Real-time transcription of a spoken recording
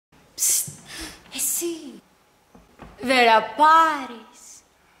Εσύ δεραπάρεις.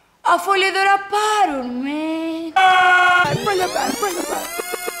 Αφού όλοι δεραπάρουν, man. Bring it back, bring it back.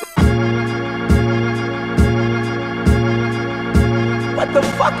 What the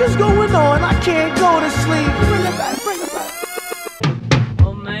fuck is going on? I can't go to sleep. Bring it back, bring it back.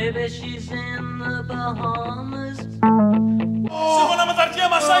 Or maybe she's in the Bahamas. Σύμφωνα με τα αρχαία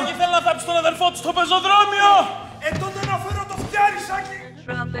μας, Σάκη θέλει να θάψει τον αδελφό του στο πεζοδρόμιο. Τότε να φέρω το φτιάρι, Σάκη.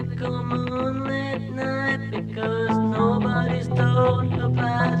 Tropical moonlit night because nobody's told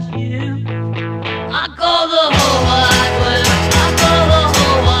about you. I call the whole wide world. I call the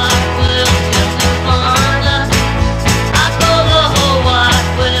whole wide world just to find us. I call the whole wide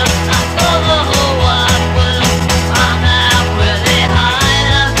world. I call the whole wide world. Find out where they hide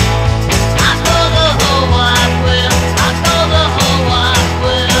us. I call the whole wide world. I call the whole wide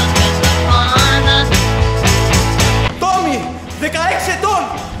world just to find us. Τόμι, 16 ετών!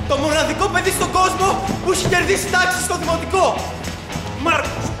 Το μοναδικό παιδί στον κόσμο που έχει κερδίσει τάξη στο δημοτικό.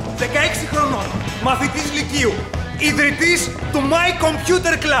 Μάρκος, 16 χρονών, μαθητής λυκείου, ιδρυτής του My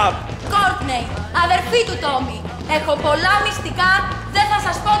Computer Club. Κόρτνεϊ, αδερφή του Τόμι. Έχω πολλά μυστικά, δεν θα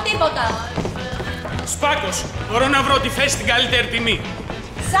σας πω τίποτα. Σπάκος, μπορώ να βρω τη θέση στην καλύτερη τιμή.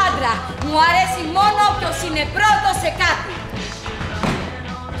 Σάντρα, μου αρέσει μόνο όποιος είναι πρώτος σε κάτι.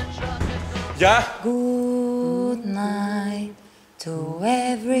 Γεια. Good night to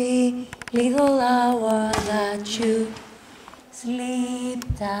every little hour that you sleep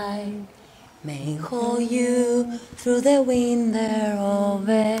tight. May hold you through the winter of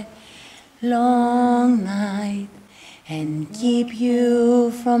a long night and keep you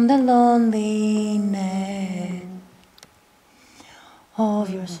from the loneliness of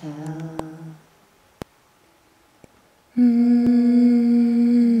yourself.